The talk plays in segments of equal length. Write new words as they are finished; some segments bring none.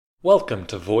Welcome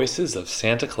to Voices of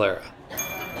Santa Clara.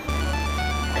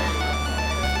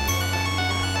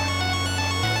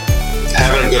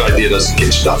 Having a good idea doesn't get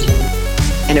you stuff.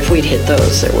 And if we'd hit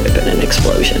those, there would have been an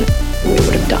explosion. We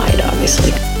would have died,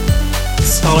 obviously.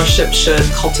 Scholarship should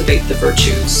cultivate the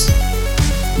virtues.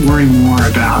 Worry more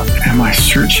about, am I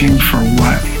searching for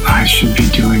what I should be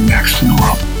doing next in the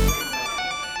world?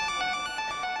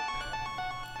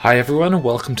 Hi everyone,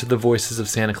 welcome to the Voices of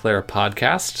Santa Clara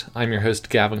podcast. I'm your host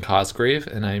Gavin Cosgrave,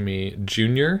 and I'm a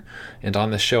junior, and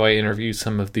on this show I interview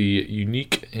some of the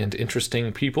unique and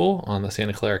interesting people on the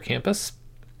Santa Clara campus.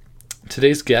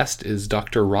 Today's guest is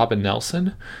Dr. Robin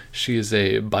Nelson. She is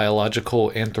a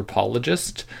biological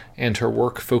anthropologist, and her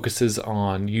work focuses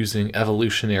on using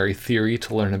evolutionary theory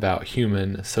to learn about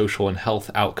human, social, and health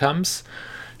outcomes.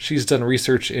 She's done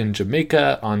research in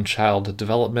Jamaica on child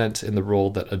development and the role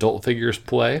that adult figures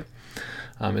play.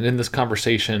 And in this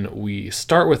conversation, we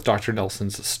start with Dr.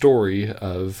 Nelson's story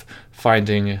of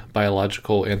finding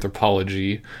biological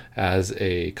anthropology as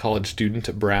a college student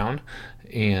at Brown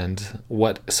and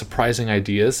what surprising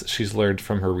ideas she's learned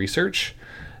from her research.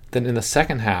 Then in the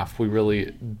second half, we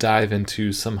really dive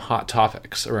into some hot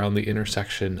topics around the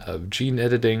intersection of gene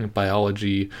editing,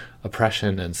 biology,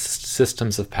 oppression, and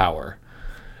systems of power.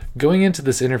 Going into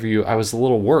this interview, I was a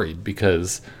little worried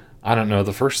because I don't know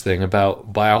the first thing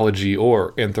about biology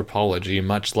or anthropology,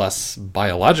 much less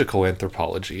biological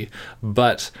anthropology,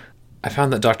 but I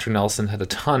found that Dr. Nelson had a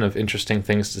ton of interesting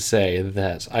things to say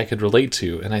that I could relate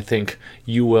to, and I think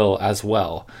you will as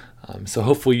well. So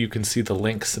hopefully you can see the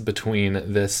links between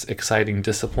this exciting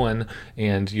discipline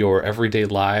and your everyday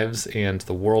lives and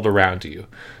the world around you.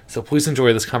 So please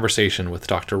enjoy this conversation with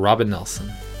Dr. Robin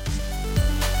Nelson.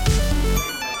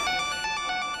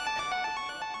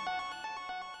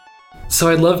 So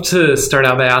I'd love to start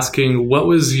out by asking, what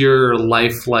was your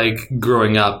life like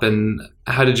growing up, and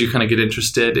how did you kind of get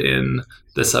interested in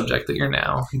the subject that you're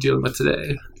now dealing with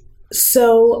today?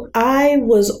 So I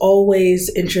was always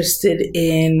interested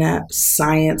in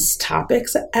science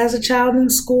topics as a child in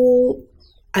school.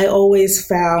 I always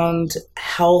found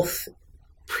health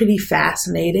pretty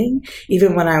fascinating.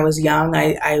 Even when I was young,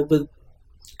 I would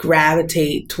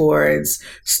gravitate towards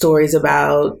stories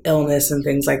about illness and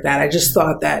things like that. I just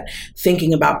thought that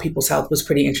thinking about people's health was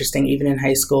pretty interesting, even in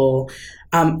high school.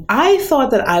 I thought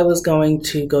that I was going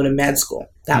to go to med school.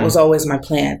 That was always my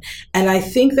plan. And I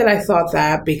think that I thought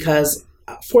that because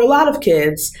for a lot of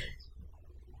kids,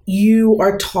 you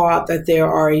are taught that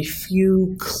there are a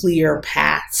few clear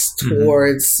paths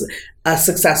towards a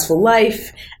successful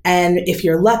life. And if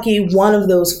you're lucky, one of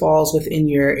those falls within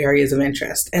your areas of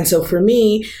interest. And so for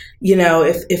me, you know,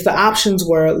 if the options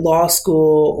were law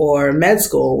school or med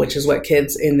school, which is what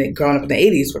kids growing up in the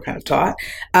 80s were kind of taught,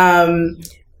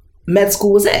 med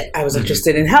school was it. I was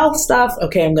interested in health stuff.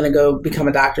 Okay, I'm going to go become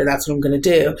a doctor. That's what I'm going to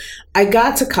do. I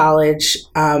got to college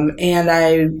and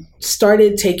I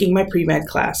started taking my pre-med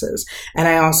classes. And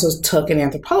I also took an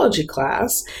anthropology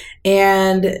class.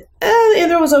 And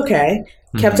it was okay.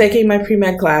 Kept taking my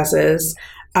pre-med classes.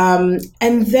 And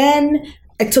then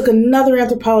I took another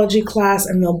anthropology class.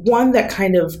 And the one that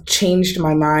kind of changed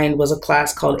my mind was a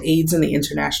class called AIDS in the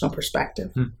International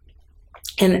Perspective.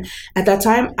 And at that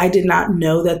time, I did not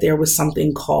know that there was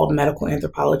something called medical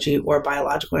anthropology or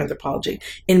biological anthropology.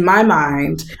 In my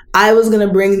mind, I was going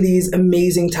to bring these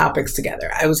amazing topics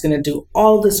together. I was going to do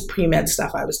all this pre-med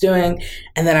stuff I was doing,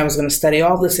 and then I was going to study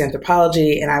all this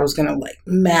anthropology, and I was going to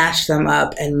mash them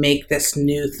up and make this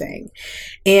new thing.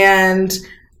 And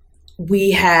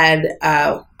we had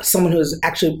someone who was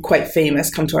actually quite famous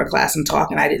come to our class and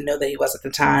talk, and I didn't know that he was at the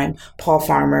time, Paul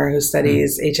Farmer, who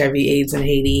studies HIV AIDS in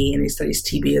Haiti, and he studies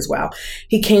TB as well.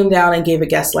 He came down and gave a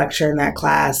guest lecture in that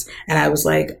class, and I was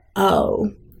like,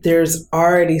 oh, there's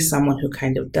already someone who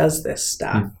kind of does this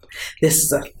stuff. This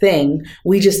is a thing.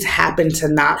 We just happen to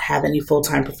not have any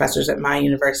full-time professors at my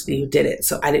university who did it,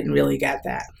 so I didn't really get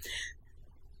that.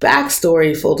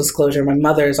 Backstory, full disclosure, my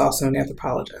mother is also an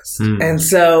anthropologist. And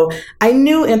so I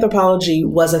knew anthropology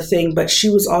was a thing, but she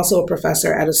was also a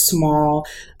professor at a small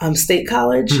state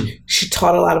college. She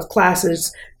taught a lot of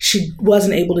classes. She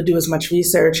wasn't able to do as much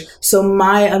research. So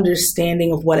my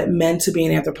understanding of what it meant to be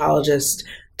an anthropologist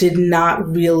did not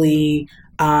really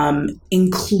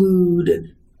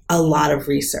include a lot of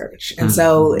research. And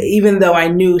so even though I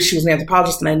knew she was an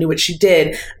anthropologist and I knew what she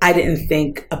did, I didn't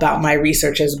think about my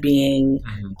research as being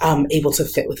able to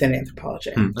fit within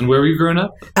anthropology. And where were you growing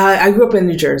up? I grew up in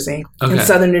New Jersey, in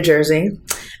southern New Jersey.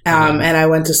 And I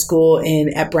went to school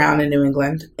at Brown in New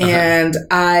England. And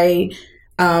I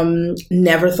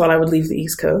never thought I would leave the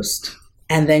East Coast.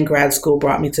 And then grad school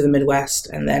brought me to the Midwest,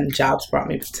 and then jobs brought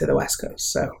me to the West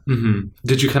Coast. So,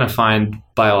 Did you kind of find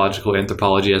biological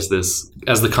anthropology as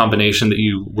the combination that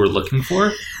you were looking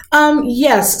for?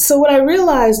 Yes. So what I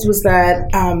realized was that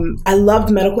I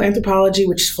loved medical anthropology,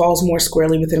 which falls more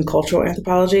squarely within cultural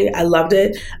anthropology. I loved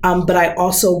it, but I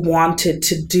also wanted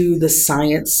to do the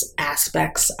science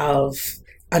aspects of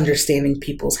understanding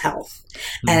people's health.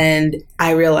 And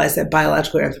I realized that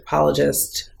biological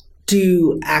anthropologists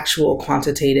do actual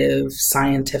quantitative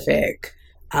scientific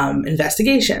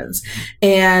investigations.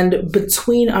 And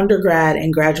between undergrad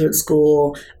and graduate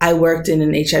school, I worked in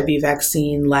an HIV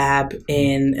vaccine lab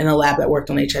in a lab that worked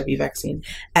on HIV vaccine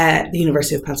at the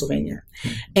University of Pennsylvania.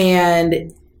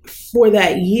 And for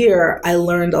that year, I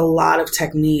learned a lot of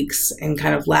techniques and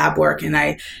kind of lab work.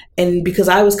 And because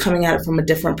I was coming at it from a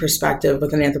different perspective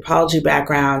with an anthropology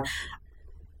background,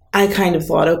 I kind of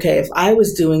thought, okay, if I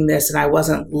was doing this and I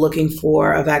wasn't looking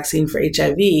for a vaccine for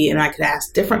HIV and I could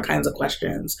ask different kinds of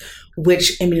questions,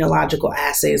 which immunological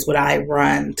assays would I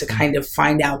run to kind of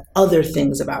find out other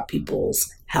things about people's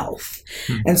health?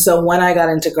 And so when I got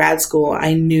into grad school,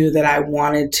 I knew that I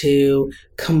wanted to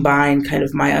combine kind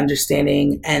of my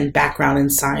understanding and background in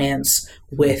science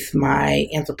with my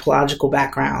anthropological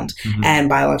background, and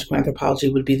biological anthropology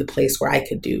would be the place where I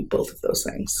could do both of those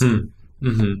things.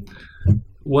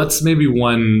 What's maybe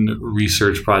one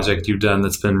research project you've done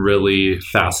that's been really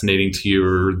fascinating to you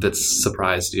or that's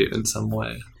surprised you in some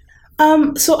way?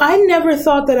 So I never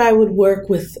thought that I would work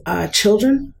with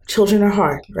children. Children are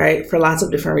hard, right? For lots of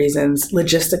different reasons.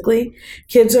 Logistically,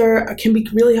 kids can be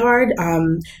really hard.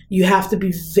 You have to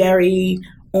be very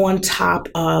on top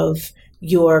of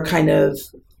your kind of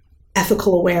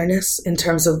ethical awareness in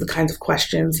terms of the kinds of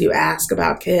questions you ask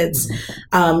about kids.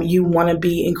 You want to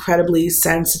be incredibly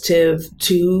sensitive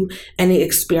to any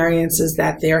experiences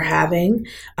that they're having.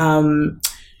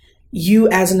 You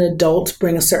as an adult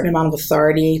bring a certain amount of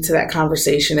authority to that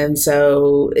conversation. And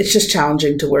so it's just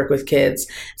challenging to work with kids.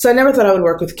 So I never thought I would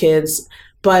work with kids,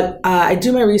 but I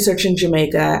do my research in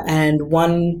Jamaica. And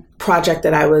one project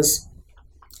that I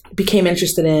became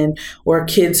interested in were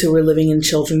kids who were living in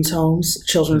children's homes.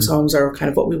 Children's homes are kind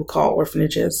of what we would call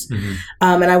orphanages.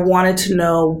 And I wanted to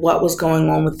know what was going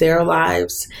on with their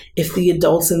lives, if the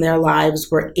adults in their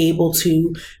lives were able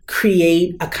to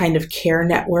create a kind of care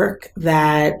network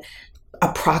that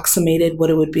approximated what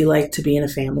it would be like to be in a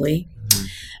family.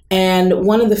 And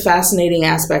one of the fascinating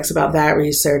aspects about that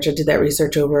research, I did that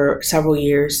research over several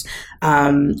years,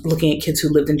 looking at kids who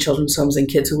lived in children's homes and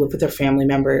kids who lived with their family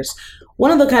members.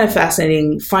 One of the kind of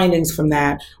fascinating findings from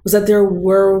that was that there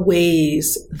were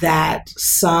ways that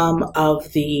some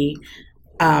of the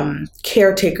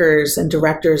caretakers and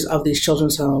directors of these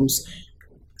children's homes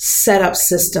set up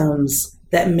systems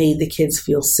that made the kids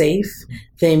feel safe.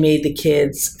 They made the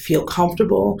kids feel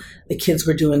comfortable. The kids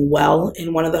were doing well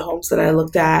in one of the homes that I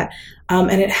looked at.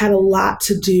 And it had a lot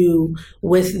to do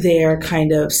with their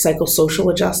kind of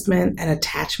psychosocial adjustment and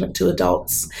attachment to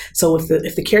adults. So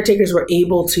if the caretakers were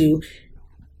able to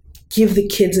give the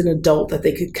kids an adult that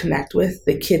they could connect with,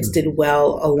 the kids did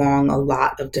well along a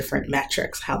lot of different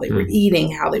metrics, how they were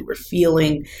eating, how they were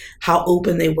feeling, how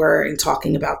open they were in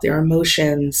talking about their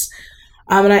emotions.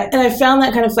 And I found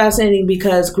that kind of fascinating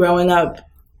because growing up,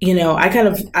 I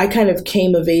kind of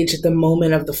came of age at the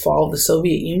moment of the fall of the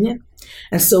Soviet Union.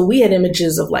 And so we had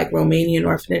images of like Romanian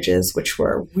orphanages, which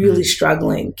were really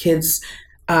struggling. Kids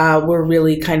were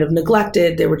really kind of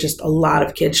neglected. There were just a lot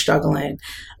of kids struggling.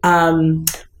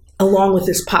 Along with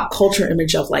this pop culture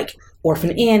image of like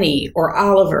Orphan Annie or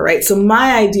Oliver, right? So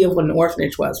my idea of what an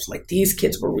orphanage was like these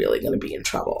kids were really going to be in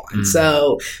trouble. And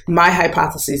so my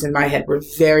hypotheses in my head were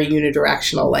very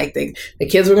unidirectional. Like the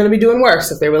kids were going to be doing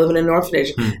worse if they were living in an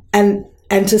orphanage. And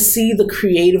to see the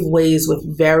creative ways with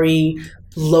very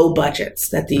low budgets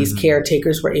that these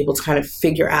caretakers were able to kind of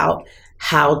figure out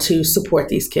how to support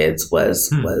these kids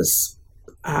was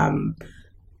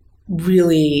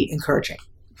really encouraging.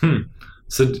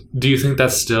 So do you think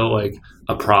that's still like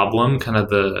a problem, kind of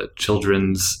the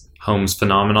children's homes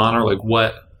phenomenon, or like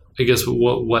what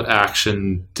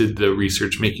action did the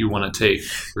research make you want to take?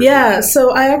 Yeah,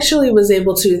 so I actually was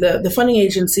able to, the funding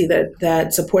agency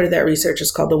that supported that research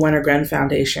is called the Wenner-Gren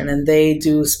Foundation, and they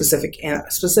do specific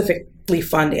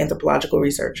fund anthropological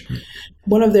research.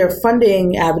 One of their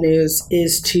funding avenues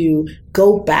is to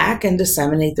go back and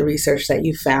disseminate the research that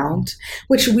you found,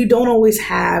 which we don't always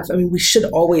have. I mean, we should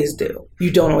always do.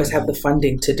 You don't always have the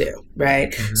funding to do,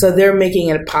 right? So they're making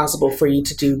it possible for you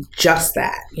to do just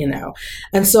that,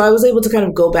 And so I was able to kind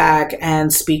of go back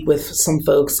and speak with some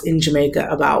folks in Jamaica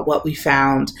about what we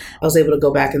found. I was able to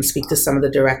go back and speak to some of the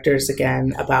directors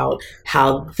again about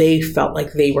how they felt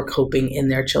like they were coping in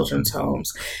their children's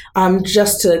homes,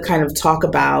 just to kind of talk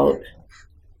about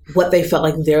what they felt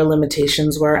like their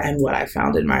limitations were and what I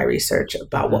found in my research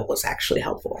about what was actually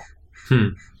helpful.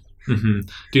 Do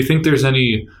you think there's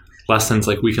any lessons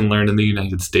like we can learn in the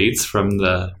United States from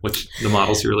the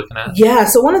models you were looking at? Yeah,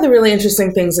 so one of the really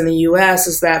interesting things in the U.S.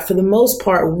 is that for the most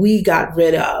part, we got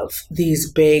rid of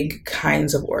these big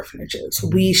kinds of orphanages.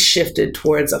 We shifted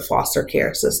towards a foster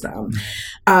care system,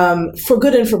 for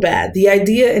good and for bad. The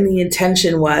idea and the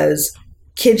intention was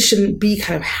kids shouldn't be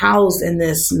kind of housed in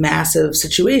this massive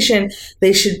situation.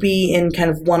 They should be in kind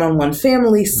of one-on-one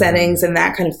family settings and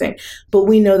that kind of thing. But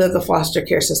we know that the foster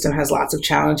care system has lots of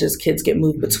challenges. Kids get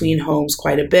moved between homes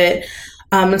quite a bit.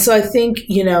 And so I think,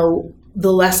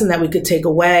 the lesson that we could take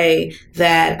away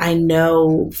that I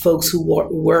know folks who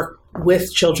work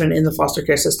with children in the foster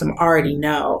care system already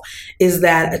know is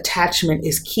that attachment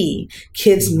is key.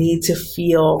 Kids need to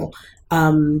feel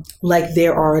like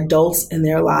there are adults in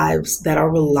their lives that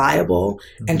are reliable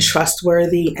and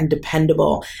trustworthy and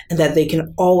dependable, and that they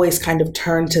can always kind of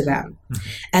turn to them.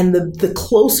 And the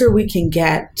closer we can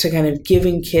get to kind of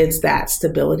giving kids that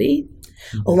stability,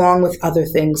 along with other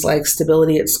things like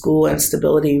stability at school and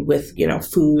stability with,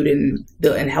 food and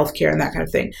healthcare and that kind of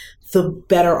thing, the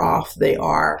better off they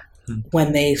are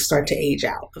when they start to age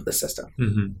out of the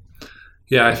system.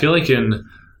 Yeah, I feel like in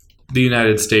the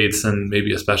United States and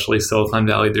maybe especially Silicon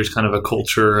Valley, there's kind of a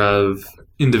culture of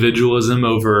individualism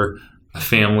over a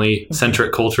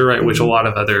family-centric culture, right? Which a lot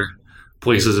of other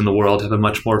places in the world have a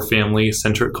much more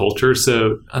family-centric culture.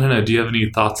 So I don't know, do you have any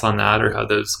thoughts on that or how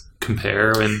those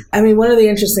compare? I mean, one of the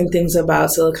interesting things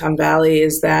about Silicon Valley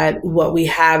is that what we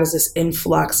have is this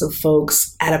influx of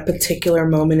folks at a particular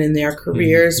moment in their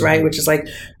careers, right? Which is like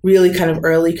really kind of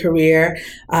early career.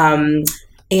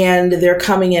 And they're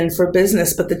coming in for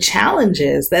business. But the challenge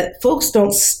is that folks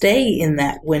don't stay in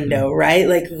that window, right?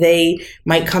 Like they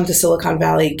might come to Silicon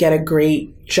Valley, get a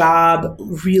great job,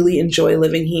 really enjoy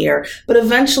living here, but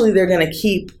eventually they're going to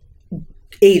keep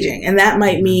aging. And that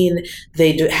might mean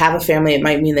they do have a family. It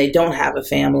might mean they don't have a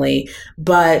family.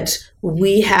 But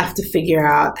we have to figure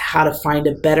out how to find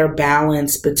a better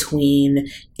balance between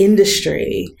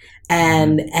industry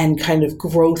and kind of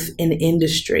growth in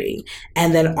industry,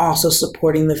 and then also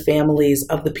supporting the families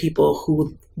of the people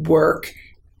who work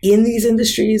in these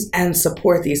industries and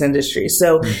support these industries.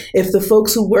 So if the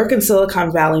folks who work in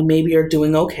Silicon Valley maybe are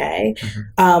doing okay,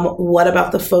 what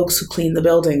about the folks who clean the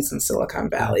buildings in Silicon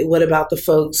Valley? What about the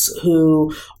folks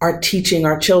who are teaching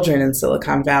our children in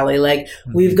Silicon Valley? Like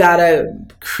we've got to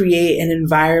create an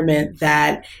environment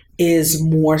that is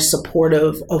more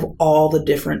supportive of all the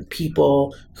different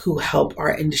people who help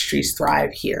our industries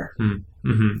thrive here.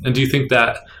 And do you think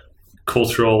that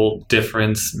cultural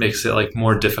difference makes it like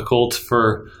more difficult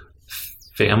for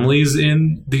families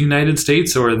in the United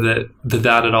States, or that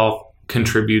at all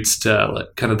contributes to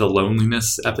like kind of the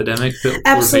loneliness epidemic that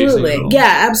absolutely we're facing?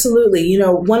 Yeah, absolutely.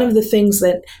 One of the things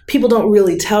that people don't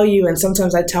really tell you, and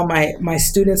sometimes I tell my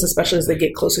students, especially as they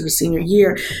get closer to senior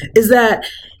year, is that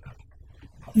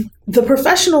the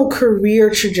professional career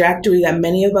trajectory that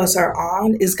many of us are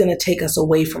on is going to take us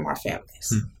away from our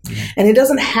families. And it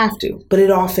doesn't have to, but it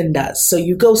often does. So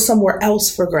you go somewhere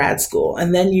else for grad school,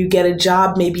 and then you get a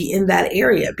job maybe in that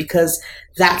area because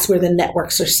that's where the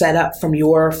networks are set up from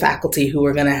your faculty who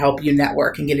are going to help you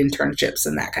network and get internships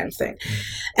and that kind of thing.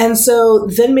 And so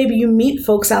then maybe you meet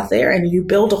folks out there and you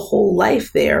build a whole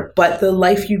life there, but the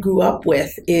life you grew up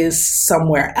with is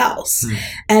somewhere else.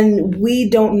 And we're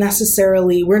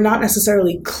not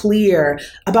necessarily clear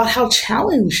about how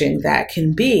challenging that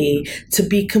can be to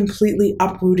be completely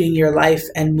uprooting your life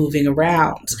and moving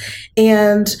around.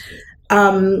 And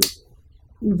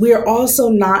we're also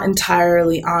not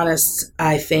entirely honest,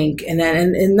 I think, and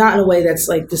not in a way that's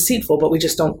like deceitful, but we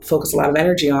just don't focus a lot of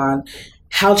energy on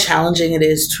how challenging it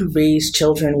is to raise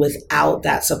children without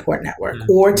that support network,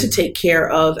 or to take care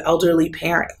of elderly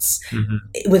parents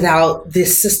without the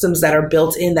systems that are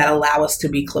built in that allow us to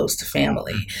be close to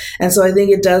family. And so I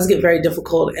think it does get very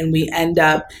difficult, and we end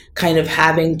up kind of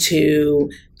having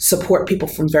to support people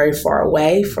from very far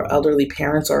away, for elderly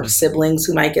parents or siblings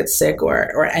who might get sick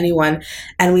or anyone.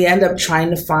 And we end up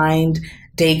trying to find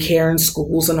daycare and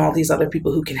schools and all these other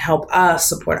people who can help us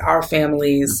support our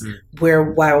families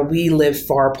while we live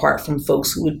far apart from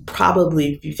folks who would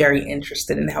probably be very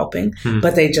interested in helping,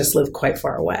 but they just live quite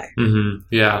far away.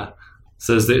 Yeah.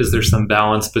 So is there some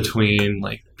balance between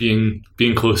like being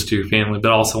close to your family,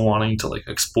 but also wanting to like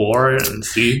explore and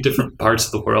see different parts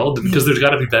of the world? Because there's got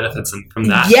to be benefits from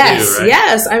that too, right?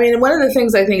 Yes. I mean, one of the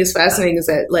things I think is fascinating is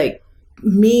that like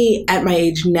me at my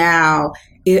age now,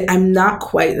 I'm not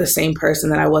quite the same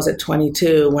person that I was at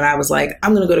 22 when I was like,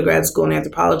 I'm going to go to grad school in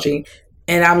anthropology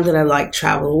and I'm going to like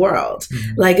travel the world.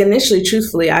 Like initially,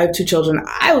 truthfully, I have 2 children.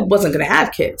 I wasn't going to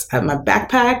have kids. I had my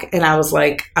backpack and I was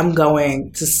like, I'm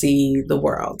going to see the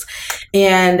world.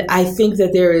 And I think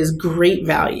that there is great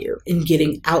value in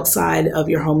getting outside of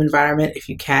your home environment if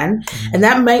you can. And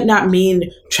that might not mean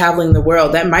traveling the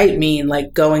world. That might mean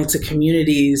like going to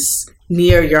communities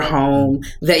near your home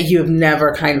that you have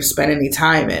never kind of spent any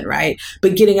time in, right?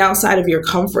 But getting outside of your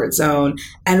comfort zone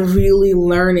and really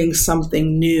learning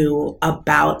something new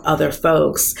about other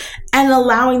folks and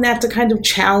allowing that to kind of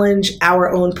challenge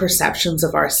our own perceptions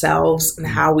of ourselves and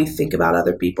how we think about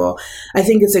other people, I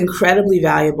think it's incredibly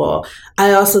valuable.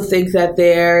 I also think that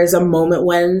there's a moment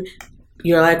when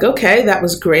you're like, okay, that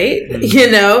was great.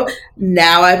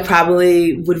 Now I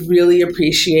probably would really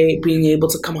appreciate being able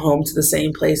to come home to the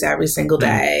same place every single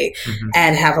day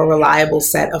and have a reliable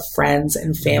set of friends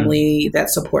and family that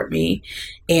support me.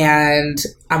 And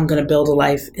I'm going to build a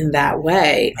life in that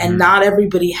way. And not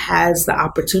everybody has the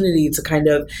opportunity to kind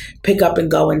of pick up and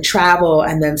go and travel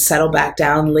and then settle back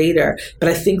down later. But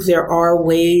I think there are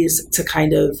ways to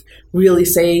kind of really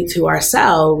say to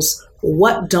ourselves,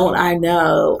 what don't I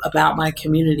know about my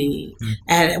community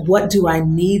and what do I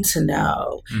need to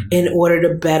know in order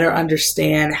to better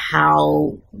understand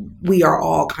how we are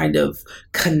all kind of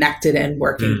connected and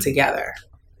working together?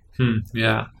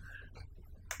 Yeah.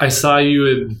 I saw you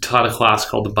had taught a class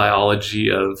called The Biology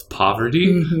of Poverty.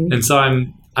 And so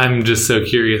I'm just so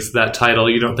curious, that title,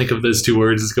 you don't think of those 2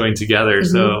 words as going together.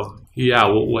 So yeah,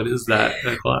 what is that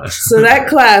class? So that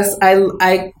class,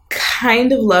 I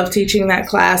kind of love teaching that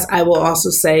class. I will also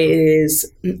say it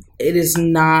is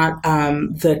not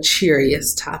the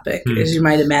cheeriest topic, as you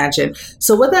might imagine.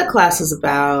 So what that class is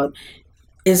about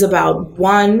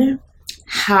one,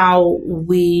 how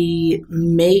we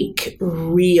make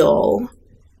real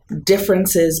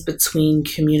differences between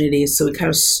communities. So we kind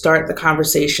of start the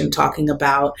conversation talking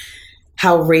about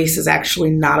how race is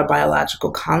actually not a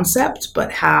biological concept,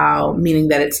 but meaning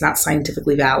that it's not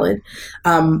scientifically valid,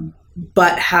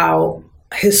 but how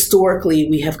historically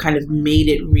we have kind of made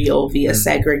it real via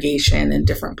segregation and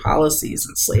different policies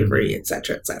and slavery, et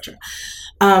cetera, et cetera.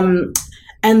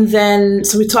 And then,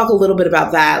 so we talk a little bit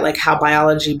about that, like how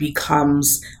biology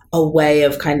becomes a way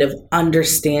of kind of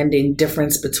understanding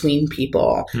difference between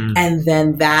people. And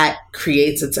then that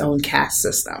creates its own caste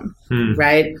system,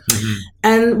 right?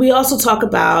 And we also talk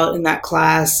about in that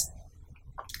class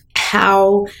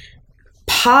how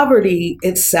poverty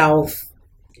itself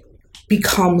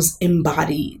becomes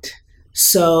embodied.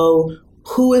 So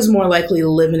who is more likely to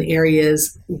live in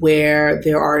areas where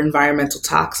there are environmental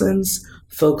toxins?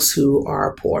 Folks who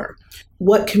are poor.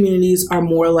 What communities are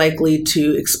more likely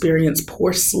to experience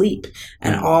poor sleep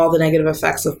and all the negative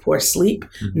effects of poor sleep,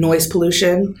 noise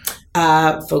pollution,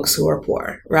 folks who are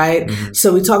poor, right?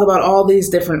 So we talk about all these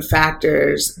different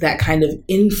factors that kind of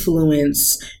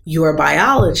influence your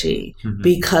biology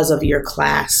because of your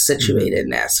class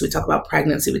situatedness. We talk about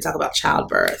pregnancy, we talk about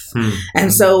childbirth.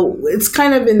 And so it's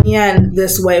kind of in the end,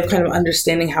 this way of kind of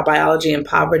understanding how biology and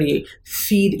poverty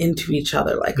feed into each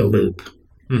other like a loop.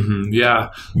 Yeah.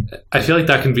 I feel like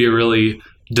that can be a really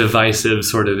divisive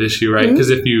sort of issue, right? Because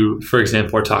if you, for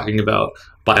example, are talking about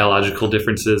biological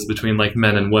differences between like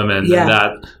men and women,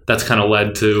 and that's kind of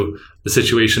led to the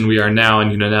situation we are now.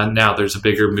 And, now there's a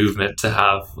bigger movement to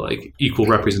have like equal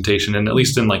representation, and at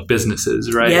least in like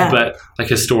businesses, right? Yeah. But like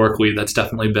historically, that's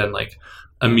definitely been like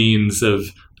a means of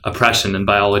oppression, and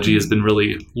biology has been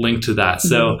really linked to that.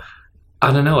 So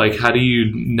I don't know, like, how do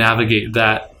you navigate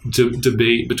that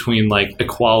debate between like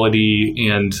equality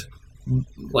and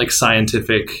like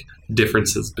scientific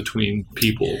differences between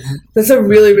people? That's a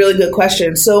really, really good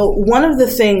question. So one of the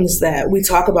things that we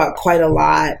talk about quite a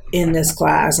lot in this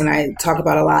class, and I talk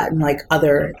about a lot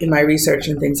in my research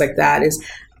and things like that, is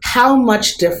how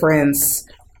much difference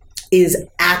is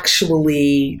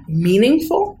actually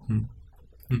meaningful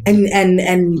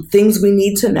and things we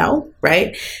need to know,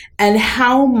 right? And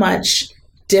how much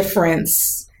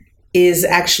difference is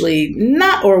actually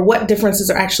not, or what differences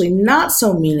are actually not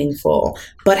so meaningful,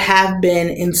 but have been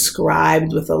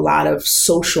inscribed with a lot of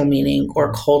social meaning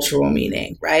or cultural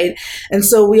meaning, right? And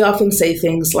so we often say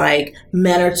things like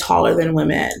men are taller than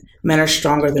women, men are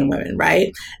stronger than women,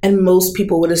 right? And most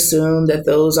people would assume that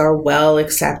those are well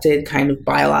accepted kind of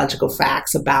biological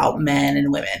facts about men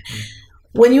and women.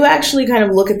 When you actually kind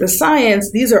of look at the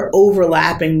science, these are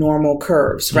overlapping normal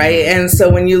curves, right? Mm-hmm. And so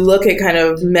when you look at kind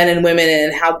of men and women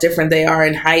and how different they are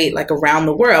in height, like around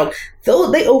the world,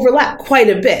 they overlap quite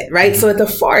a bit, right? Mm-hmm. So at the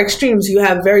far extremes, you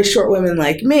have very short women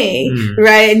like me, mm-hmm.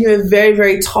 right? And you have very,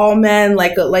 very tall men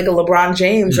like a LeBron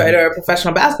James, mm-hmm. right? Or a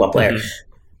professional basketball player. Mm-hmm.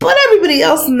 But everybody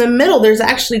else in the middle, there's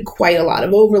actually quite a lot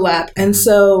of overlap. And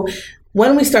so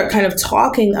when we start kind of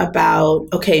talking about,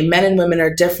 okay, men and women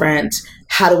are different,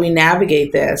 how do we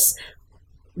navigate this?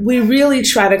 We really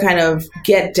try to kind of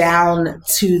get down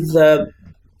to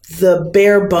the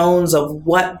bare bones of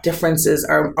what differences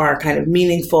are kind of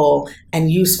meaningful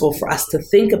and useful for us to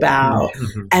think about,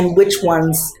 mm-hmm. and which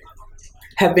ones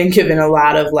have been given a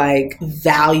lot of like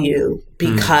value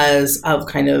because of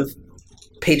kind of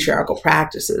patriarchal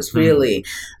practices, really.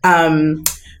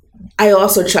 I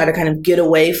also try to kind of get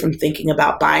away from thinking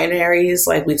about binaries.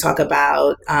 Like we talk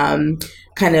about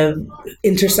kind of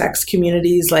intersex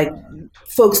communities. Like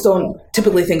folks don't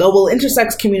typically think, oh, well,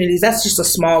 intersex communities, that's just a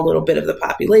small little bit of the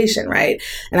population, right?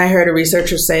 And I heard a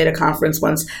researcher say at a conference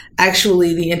once,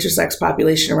 actually, the intersex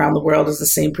population around the world is the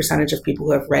same percentage of people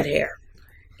who have red hair.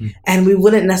 And we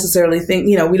wouldn't necessarily think,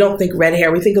 we don't think red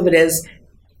hair. We think of it as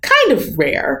kind of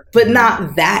rare, but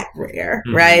not that rare,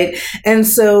 right? And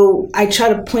so I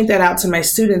try to point that out to my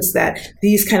students that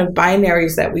these kind of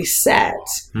binaries that we set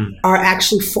are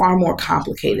actually far more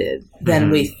complicated than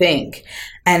we think.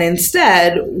 And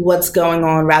instead, what's going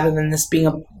on, rather than this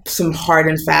being some hard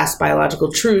and fast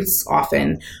biological truths,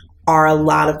 often are a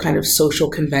lot of kind of social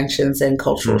conventions and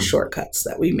cultural shortcuts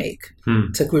that we make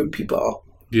to group people.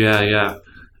 Yeah.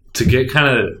 To get kind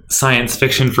of science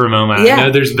fiction for a moment, I know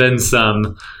there's been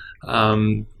some,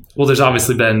 there's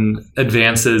obviously been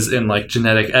advances in like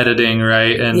genetic editing,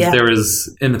 right? And there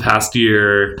was in the past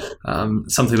year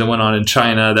something that went on in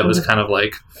China that was kind of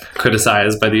like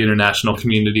criticized by the international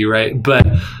community, right? But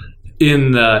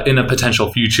in a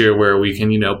potential future where we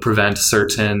can, prevent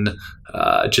certain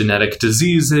genetic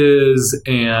diseases,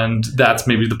 and that's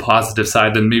maybe the positive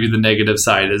side. Then maybe the negative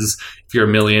side is if you're a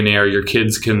millionaire, your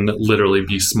kids can literally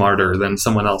be smarter than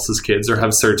someone else's kids or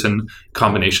have certain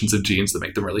combinations of genes that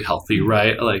make them really healthy,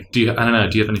 right? Like, do you have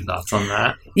any thoughts on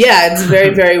that? Yeah, it's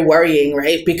very, very worrying,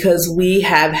 right? Because we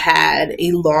have had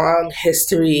a long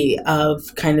history of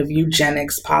kind of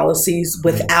eugenics policies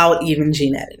without even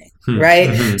gene editing.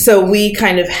 Right? So we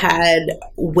kind of had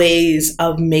ways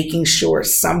of making sure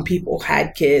some people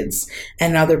had kids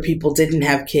and other people didn't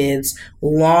have kids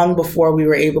long before we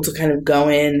were able to kind of go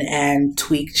in and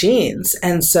tweak genes.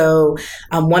 And so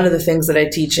one of the things that I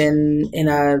teach in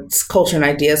a culture and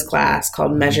ideas class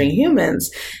called Measuring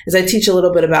Humans is I teach a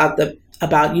little bit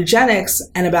about eugenics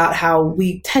and about how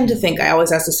we tend to think, I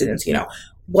always ask the students,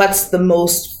 what's the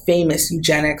most famous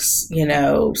eugenics,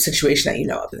 situation that you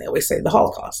know of? And they always say the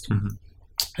Holocaust. And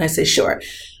I say, sure.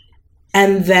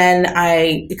 And then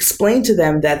I explain to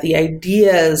them that the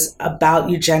ideas about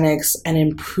eugenics and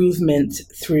improvement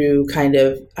through kind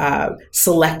of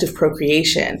selective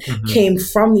procreation came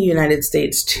from the United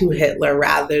States to Hitler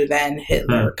rather than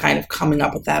Hitler kind of coming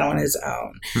up with that on his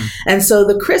own. And so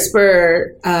the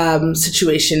CRISPR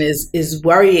situation is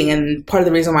worrying. And part of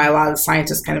the reason why a lot of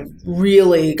scientists kind of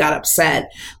really got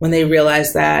upset when they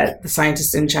realized that the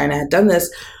scientists in China had done this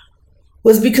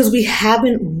was because we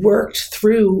haven't worked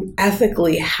through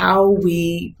ethically how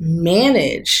we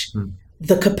manage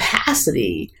the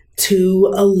capacity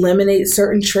to eliminate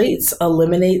certain traits,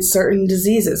 eliminate certain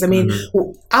diseases. I mean,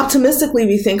 optimistically,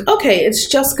 we think, okay, it's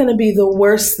just going to be the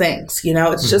worst things,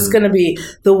 it's just going to be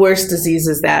the worst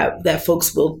diseases that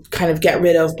folks will kind of get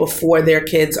rid of before their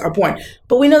kids are born.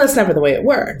 But we know that's never the way it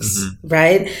works,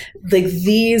 right? Like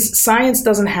science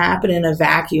doesn't happen in a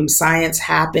vacuum. Science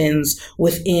happens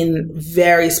within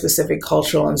very specific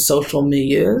cultural and social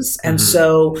milieus. And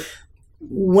so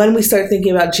when we start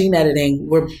thinking about gene editing,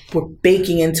 we're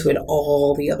baking into it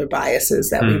all the other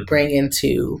biases that we bring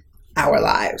into our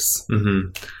lives.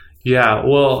 Yeah,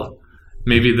 well,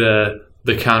 maybe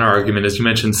the counter argument is you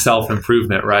mentioned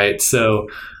self-improvement, right? So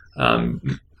I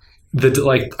feel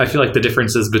like the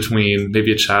differences between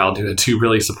maybe a child who had two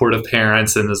really supportive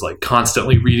parents and is like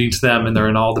constantly reading to them and they're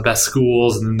in all the best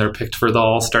schools and then they're picked for the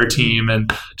all-star team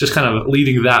and just kind of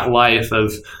leading that life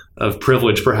of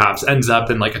privilege perhaps ends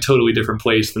up in like a totally different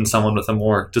place than someone with a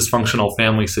more dysfunctional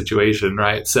family situation,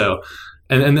 right? So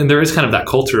And then there is kind of that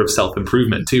culture of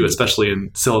self-improvement too, especially in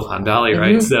Silicon Valley,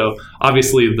 right? So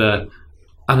obviously the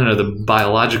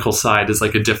biological side is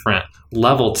like a different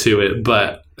level to it,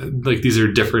 but like these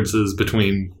are differences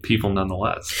between people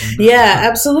nonetheless. Yeah,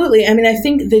 absolutely. I mean, I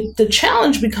think the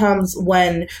challenge becomes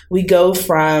when we go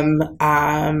from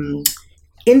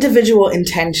individual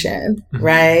intention,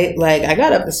 right? Like I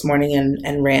got up this morning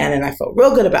and ran, and I felt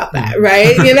real good about that,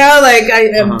 right? You know, like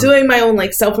I am doing my own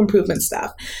like self-improvement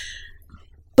stuff.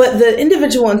 But the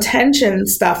individual intention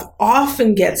stuff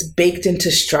often gets baked into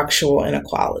structural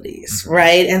inequalities,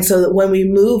 right? And so that when we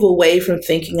move away from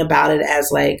thinking about it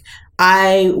as like,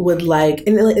 I would like,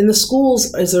 in the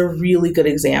schools is a really good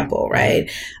example, right?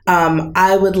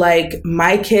 I would like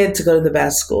my kid to go to the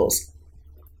best schools.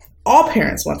 All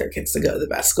parents want their kids to go to the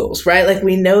best schools, right? Like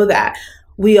we know that.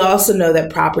 We also know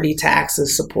that property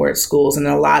taxes support schools. And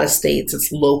in a lot of states,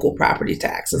 it's local property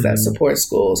taxes that support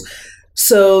schools.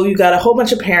 So you got a whole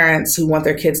bunch of parents who want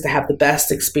their kids to have the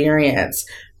best experience.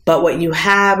 But what you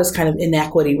have is kind of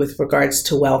inequity with regards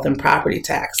to wealth and property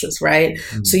taxes, right?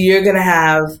 So you're going to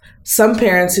have some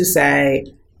parents who say,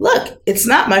 look, it's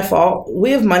not my fault.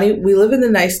 We have money. We live in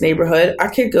the nice neighborhood. Our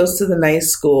kid goes to the nice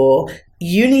school.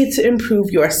 You need to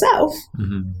improve yourself,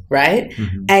 right?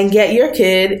 And get your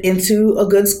kid into a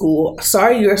good school.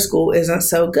 Sorry, your school isn't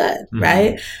so good,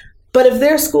 right? But if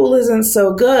their school isn't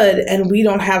so good and we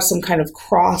don't have some kind of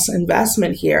cross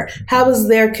investment here, how is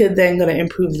their kid then going to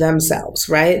improve themselves,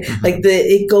 right? Like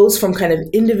it goes from kind of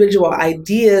individual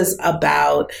ideas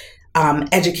about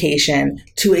education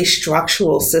to a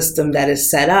structural system that is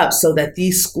set up so that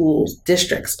these school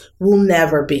districts will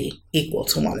never be equal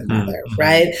to one another,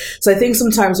 right? So I think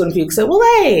sometimes when people say, well,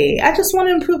 hey, I just want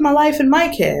to improve my life and my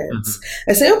kids,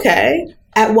 I say, okay,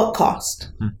 at what cost?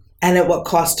 And at what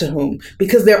cost to whom?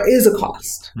 Because there is a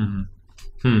cost.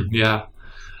 Yeah.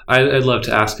 I'd love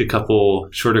to ask a couple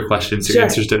shorter questions. Your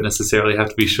answers don't necessarily have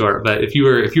to be short, but if you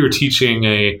were teaching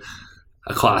a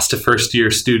class to first year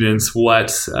students,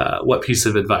 what piece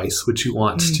of advice would you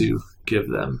want to give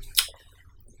them?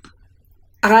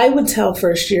 I would tell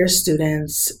first year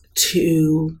students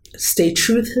to stay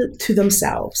true to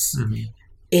themselves.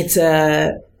 It's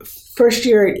first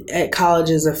year at college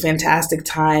is a fantastic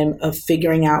time of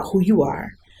figuring out who you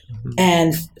are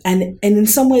and in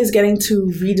some ways getting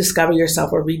to rediscover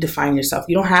yourself or redefine yourself.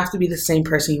 You don't have to be the same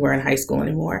person you were in high school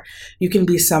anymore. You can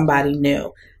be somebody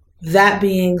new. That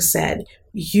being said,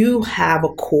 you have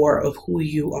a core of who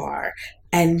you are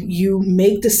and you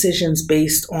make decisions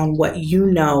based on what you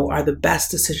know are the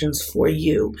best decisions for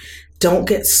you. Don't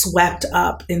get swept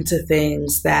up into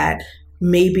things that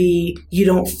maybe you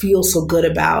don't feel so good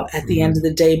about at the end of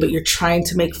the day, but you're trying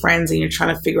to make friends and you're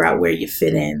trying to figure out where you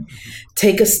fit in.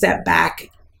 Take a step back.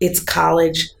 It's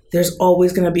college. There's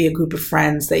always going to be a group of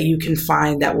friends that you can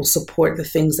find that will support the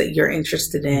things that you're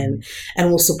interested in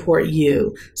and will support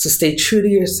you. So stay true to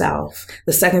yourself.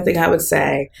 The second thing I would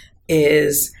say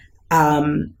is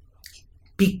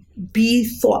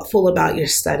be thoughtful about your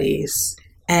studies.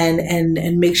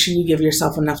 And make sure you give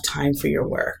yourself enough time for your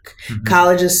work.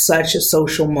 College is such a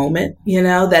social moment, you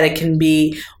know, that it can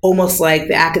be almost like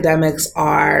the academics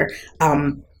are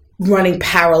running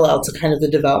parallel to kind of the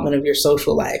development of your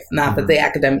social life. Not that the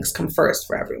academics come first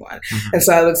for everyone. And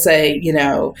so I would say, you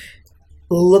know,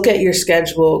 look at your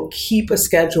schedule, keep a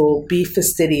schedule, be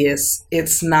fastidious.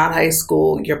 It's not high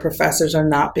school. Your professors are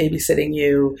not babysitting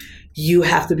you. You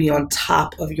have to be on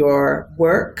top of your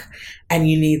work and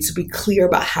you need to be clear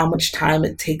about how much time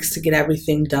it takes to get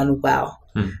everything done well.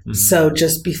 So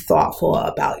just be thoughtful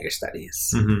about your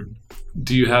studies.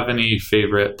 Do you have any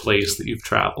favorite place that you've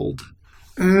traveled?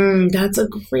 That's a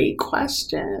great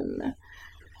question.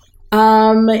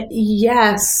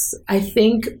 Yes, I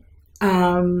think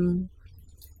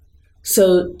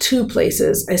so. Two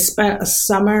places. I spent a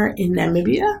summer in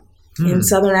Namibia in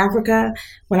Southern Africa.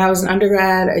 When I was an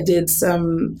undergrad, I did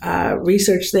some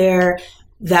research there.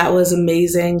 That was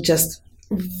amazing. Just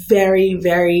very,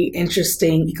 very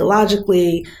interesting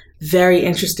ecologically, very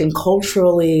interesting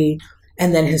culturally,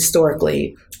 and then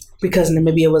historically, because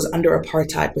Namibia was under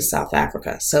apartheid with South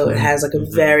Africa. So it has like a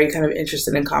very kind of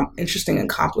interesting and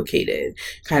complicated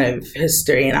kind of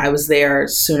history. And I was there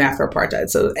soon after apartheid,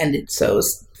 so it ended. So it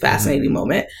was a fascinating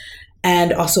moment.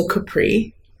 And also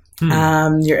Capri,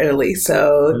 near Italy.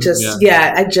 So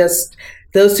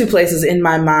those two places in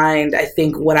my mind, I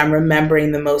think what I'm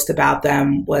remembering the most about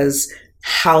them was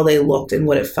how they looked and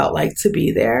what it felt like to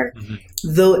be there.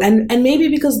 Though, and maybe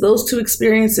because those two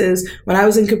experiences, when I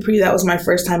was in Capri, that was my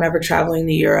first time ever traveling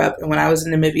to Europe. And when I was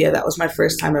in Namibia, that was my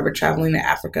first time ever traveling to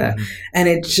Africa. And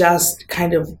it just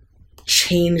kind of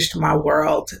changed my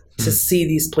world to see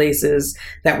these places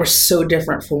that were so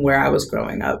different from where I was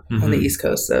growing up on the East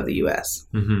Coast of the U.S.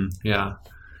 Yeah.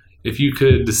 If you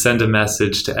could send a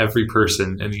message to every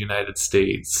person in the United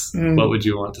States, what would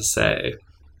you want to say?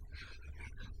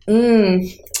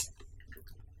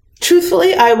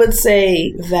 Truthfully, I would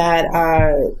say that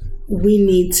we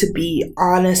need to be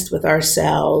honest with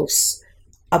ourselves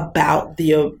about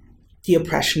the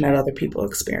oppression that other people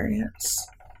experience.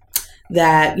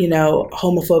 That,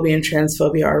 homophobia and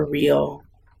transphobia are real.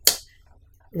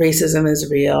 Racism is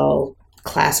real.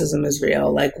 Classism is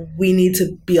real. Like, we need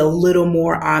to be a little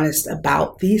more honest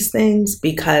about these things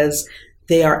because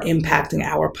they are impacting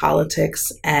our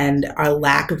politics, and our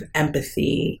lack of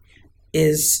empathy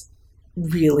is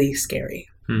really scary.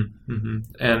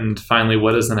 And finally,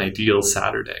 what does an ideal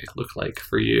Saturday look like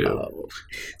for you?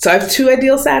 So I have 2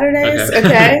 ideal Saturdays.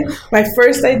 Okay. My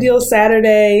first ideal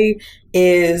Saturday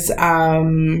is I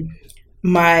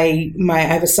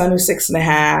have a son who's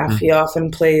 6.5. He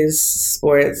often plays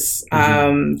sports.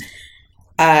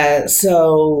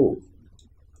 So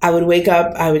I would wake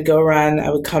up, I would go run, I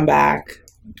would come back,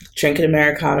 drink an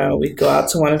Americano. We'd go out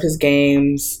to one of his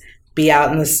games, be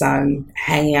out in the sun,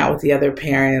 hanging out with the other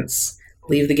parents,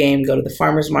 leave the game, go to the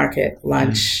farmer's market,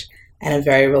 lunch, and a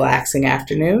very relaxing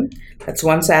afternoon. That's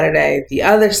one Saturday. The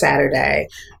other Saturday,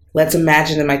 let's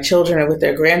imagine that my children are with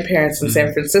their grandparents in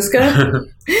San Francisco,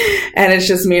 and it's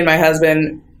just me and my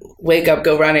husband, wake up,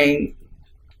 go running,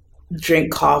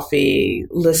 drink coffee,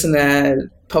 listen to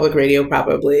public radio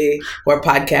probably, or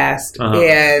podcast,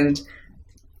 and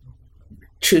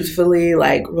truthfully,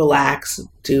 relax,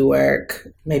 do work,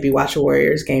 maybe watch a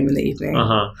Warriors game in the evening.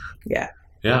 Yeah.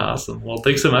 Yeah, awesome. Well,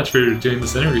 thanks so much for doing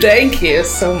this interview. Thank you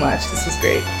so much. This was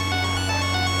great.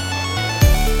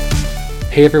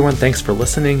 Hey everyone, thanks for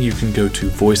listening. You can go to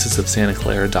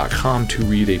voicesofsantaclara.com to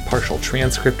read a partial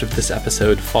transcript of this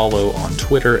episode, follow on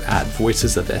Twitter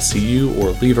 @VoicesofSCU,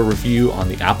 or leave a review on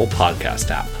the Apple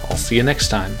Podcast app. I'll see you next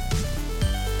time.